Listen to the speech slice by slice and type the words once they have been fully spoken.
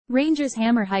Rangers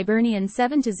hammer Hibernian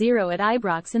 7-0 at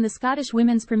Ibrox in the Scottish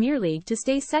Women's Premier League to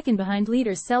stay second behind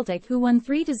leaders Celtic, who won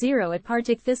 3-0 at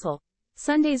Partick Thistle.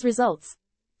 Sunday's results: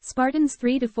 Spartans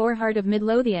 3-4 Heart of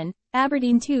Midlothian,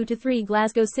 Aberdeen 2-3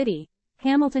 Glasgow City,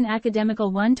 Hamilton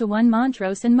Academical 1-1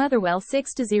 Montrose and Motherwell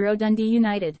 6-0 Dundee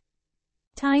United.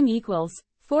 Time equals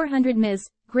 400 ms,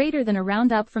 greater than a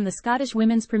round-up from the Scottish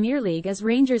Women's Premier League as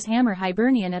Rangers hammer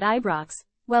Hibernian at Ibrox,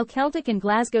 while Celtic and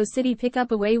Glasgow City pick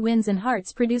up away wins and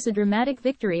Hearts produce a dramatic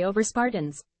victory over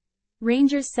Spartans.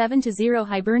 Rangers 7-0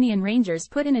 Hibernian. Rangers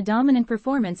put in a dominant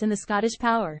performance in the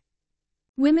ScottishPower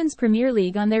Women's Premier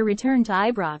League on their return to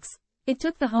Ibrox. It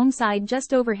took the home side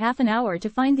just over half an hour to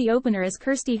find the opener as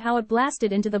Kirsty Howat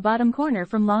blasted into the bottom corner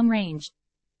from long range.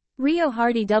 Rio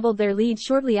Hardy doubled their lead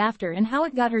shortly after and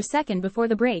Howat got her second before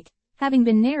the break, having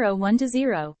been narrow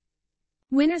 1-0.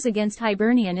 Winners against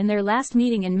Hibernian in their last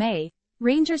meeting in May,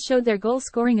 Rangers showed their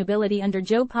goal-scoring ability under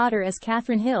Joe Potter as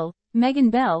Catherine Hill, Megan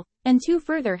Bell, and two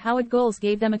further Howat goals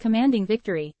gave them a commanding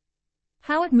victory.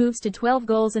 Howat moves to 12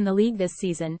 goals in the league this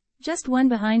season, just one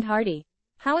behind Hardy.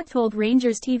 Howat told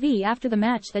Rangers TV after the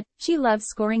match that she loves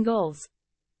scoring goals.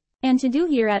 And to do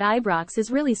here at Ibrox is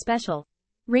really special.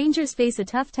 Rangers face a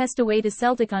tough test away to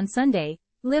Celtic on Sunday,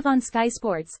 live on Sky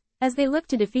Sports, as they look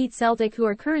to defeat Celtic, who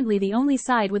are currently the only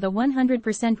side with a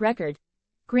 100% record.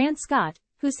 Grant Scott,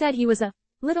 who said he was a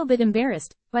little bit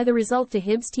embarrassed by the result to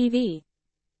Hibs TV.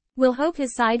 We'll hope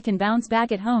his side can bounce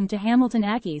back at home to Hamilton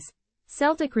Accies.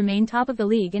 Celtic remain top of the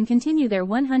league and continue their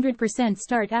 100%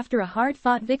 start after a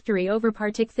hard-fought victory over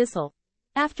Partick Thistle.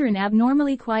 After an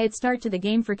abnormally quiet start to the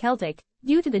game for Celtic,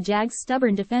 due to the Jags'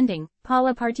 stubborn defending,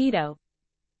 Paula Partido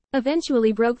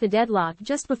eventually broke the deadlock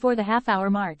just before the half-hour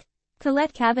mark.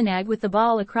 Colette Kavanagh with the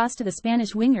ball across to the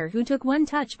Spanish winger, who took one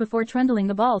touch before trundling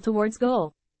the ball towards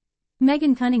goal.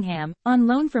 Megan Cunningham, on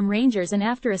loan from Rangers and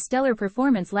after a stellar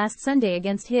performance last Sunday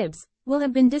against Hibs, will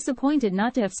have been disappointed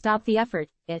not to have stopped the effort.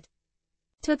 It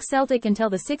took Celtic until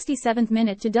the 67th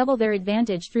minute to double their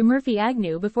advantage through Murphy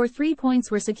Agnew before 3 points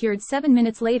were secured 7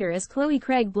 minutes later as Chloe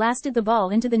Craig blasted the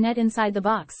ball into the net inside the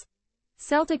box.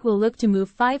 Celtic will look to move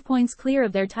 5 points clear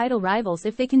of their title rivals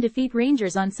if they can defeat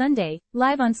Rangers on Sunday,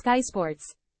 live on Sky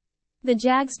Sports. The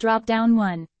Jags drop down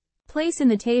one place in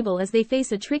the table as they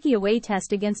face a tricky away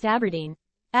test against Aberdeen.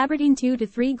 Aberdeen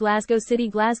 2-3 Glasgow City.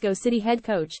 Glasgow City head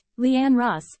coach, Leanne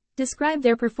Ross, described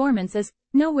their performance as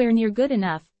nowhere near good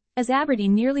enough, as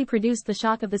Aberdeen nearly produced the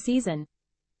shock of the season.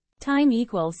 Time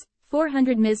equals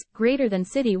 400 ms, greater than.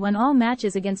 City won all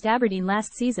matches against Aberdeen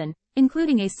last season,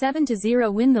 including a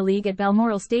 7-0 win the league at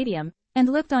Balmoral Stadium, and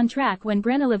looked on track when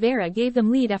Brenna Oliveira gave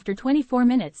them lead after 24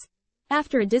 minutes.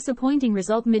 After a disappointing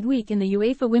result midweek in the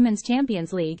UEFA Women's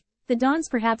Champions League, the Dons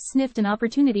perhaps sniffed an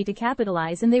opportunity to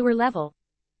capitalize and they were level.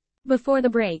 Before the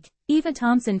break, Eva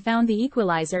Thompson found the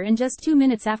equalizer and just 2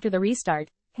 minutes after the restart,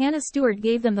 Hannah Stewart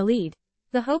gave them the lead.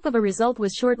 The hope of a result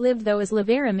was short-lived though, as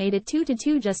Oliveira made it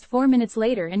 2-2 just 4 minutes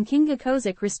later and Kinga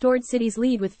Kozik restored City's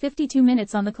lead with 52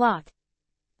 minutes on the clock.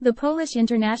 The Polish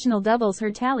international doubles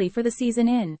her tally for the season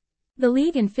in the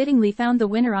league and fittingly found the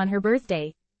winner on her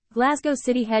birthday. Glasgow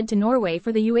City head to Norway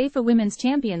for the UEFA Women's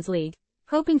Champions League,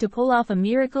 hoping to pull off a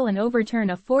miracle and overturn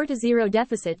a 4-0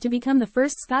 deficit to become the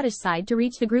first Scottish side to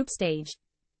reach the group stage.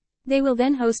 They will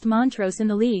then host Montrose in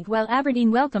the league while Aberdeen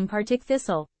welcome Partick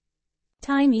Thistle.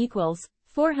 Time equals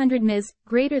 400 ms,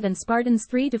 greater than. Spartans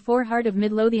 3-4 Heart of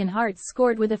Midlothian. Hearts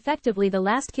scored with effectively the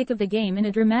last kick of the game in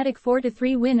a dramatic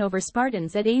 4-3 win over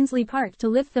Spartans at Ainsley Park to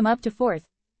lift them up to fourth.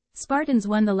 Spartans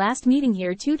won the last meeting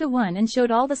here 2-1 and showed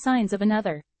all the signs of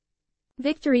another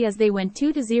victory as they went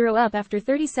 2-0 up after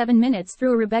 37 minutes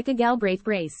through a Rebecca Galbraith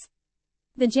brace.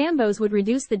 The Jambos would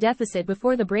reduce the deficit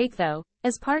before the break though,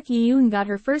 as Park Yi-yoon got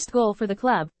her first goal for the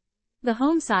club. The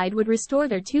home side would restore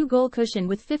their 2-goal cushion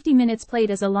with 50 minutes played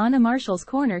as Alana Marshall's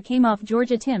corner came off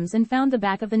Georgia Timms and found the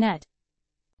back of the net.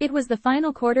 It was the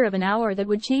final quarter of an hour that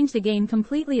would change the game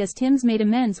completely as Timms made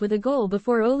amends with a goal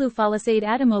before Olufolasade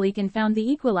Adamolikan found the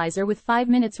equalizer with 5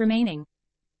 minutes remaining.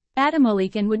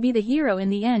 Adamolikan would be the hero in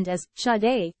the end as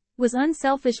Sade was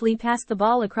unselfishly passed the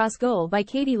ball across goal by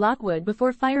Katie Lockwood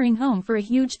before firing home for a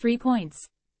huge 3 points.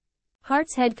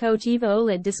 Hearts head coach Eva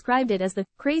Olid described it as the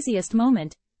craziest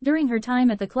moment during her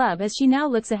time at the club as she now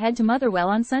looks ahead to Motherwell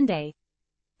on Sunday.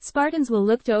 Spartans will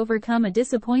look to overcome a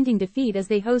disappointing defeat as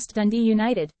they host Dundee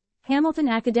United. Hamilton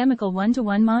Academical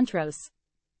 1-1 Montrose.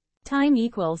 Time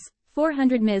equals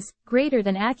 400 ms, greater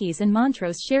than. Accies and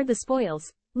Montrose shared the spoils,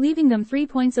 leaving them 3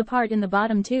 points apart in the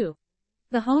bottom two.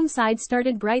 The home side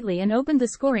started brightly and opened the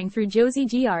scoring through Josie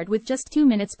Giard with just 2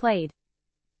 minutes played.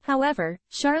 However,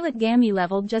 Charlotte Gammy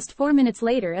leveled just 4 minutes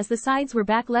later as the sides were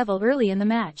back level early in the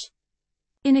match.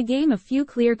 In a game of few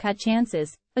clear-cut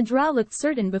chances, A draw looked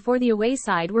certain before the away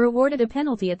side were awarded a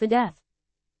penalty at the death.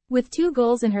 With 2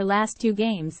 goals in her last 2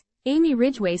 games, Amy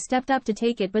Ridgway stepped up to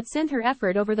take it but sent her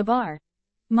effort over the bar.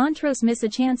 Montrose miss a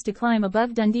chance to climb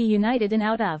above Dundee United and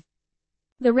out of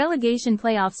the relegation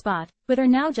playoff spot, but are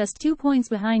now just 2 points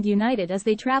behind United as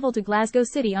they travel to Glasgow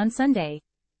City on Sunday.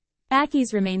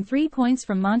 Accies remain 3 points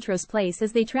from Montrose Place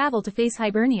as they travel to face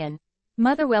Hibernian.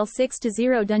 Motherwell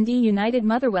 6-0 Dundee United.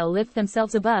 Motherwell lift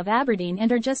themselves above Aberdeen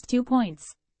and are just 2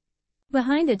 points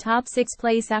behind a top 6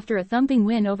 place after a thumping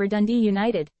win over Dundee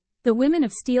United. The Women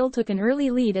of Steel took an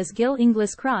early lead as Gil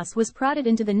Inglis' cross was prodded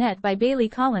into the net by Bailey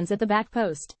Collins at the back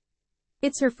post.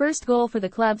 It's her first goal for the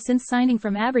club since signing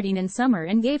from Aberdeen in summer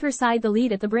and gave her side the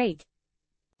lead at the break.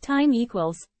 Time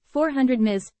equals 400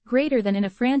 ms, greater than in a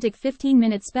frantic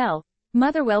 15-minute spell.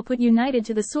 Motherwell put United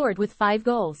to the sword with 5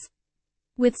 goals.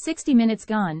 With 60 minutes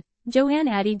gone, Joanne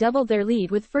Addy doubled their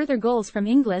lead with further goals from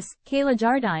Inglis, Kayla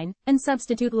Jardine, and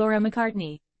substitute Laura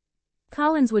McCartney.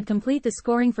 Collins would complete the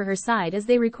scoring for her side as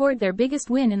they record their biggest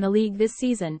win in the league this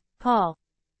season. Paul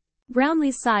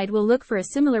Brownlee's side will look for a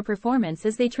similar performance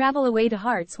as they travel away to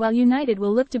Hearts, while United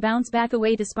will look to bounce back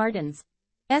away to Spartans.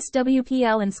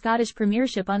 SWPL and Scottish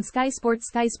Premiership on Sky Sports.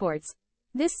 Sky Sports.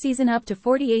 This season up to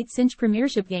 48 cinch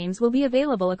Premiership games will be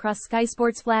available across Sky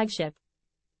Sports flagship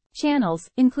channels,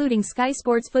 including Sky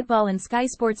Sports Football and Sky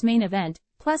Sports Main Event,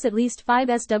 plus at least 5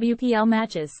 SWPL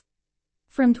matches.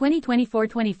 From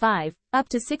 2024-25, up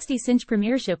to 60 cinch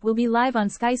Premiership will be live on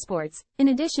Sky Sports, in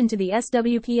addition to the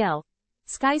SWPL.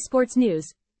 Sky Sports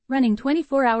News. Running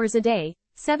 24 hours a day,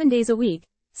 7 days a week,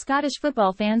 Scottish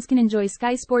football fans can enjoy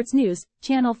Sky Sports News,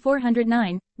 Channel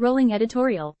 409, rolling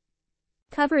editorial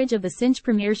coverage of the cinch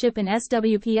Premiership and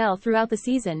SWPL throughout the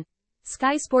season.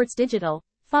 Sky Sports Digital.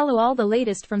 Follow all the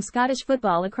latest from Scottish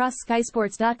football across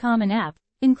skysports.com and app,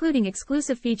 including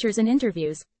exclusive features and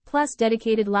interviews, plus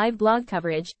dedicated live blog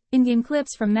coverage, in-game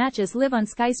clips from matches live on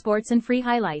Sky Sports and free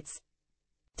highlights.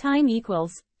 Time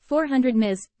equals 400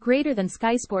 ms, greater than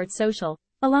Sky Sports Social,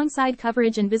 alongside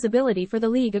coverage and visibility for the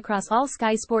league across all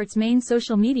Sky Sports main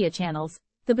social media channels.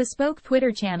 The bespoke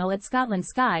Twitter channel at Scotland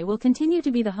Sky will continue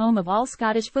to be the home of all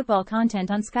Scottish football content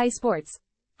on Sky Sports.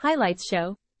 Highlights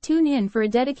show. Tune in for a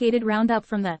dedicated roundup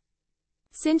from the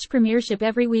cinch Premiership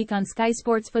every week on Sky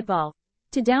Sports Football.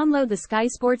 To download the Sky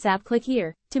Sports app, click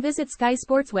here. To visit Sky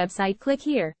Sports website, click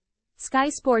here. Sky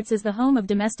Sports is the home of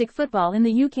domestic football in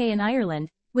the UK and Ireland,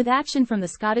 with action from the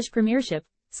Scottish Premiership,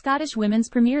 Scottish Women's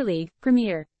Premier League,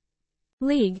 Premier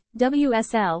League,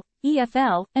 WSL,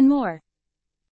 EFL, and more.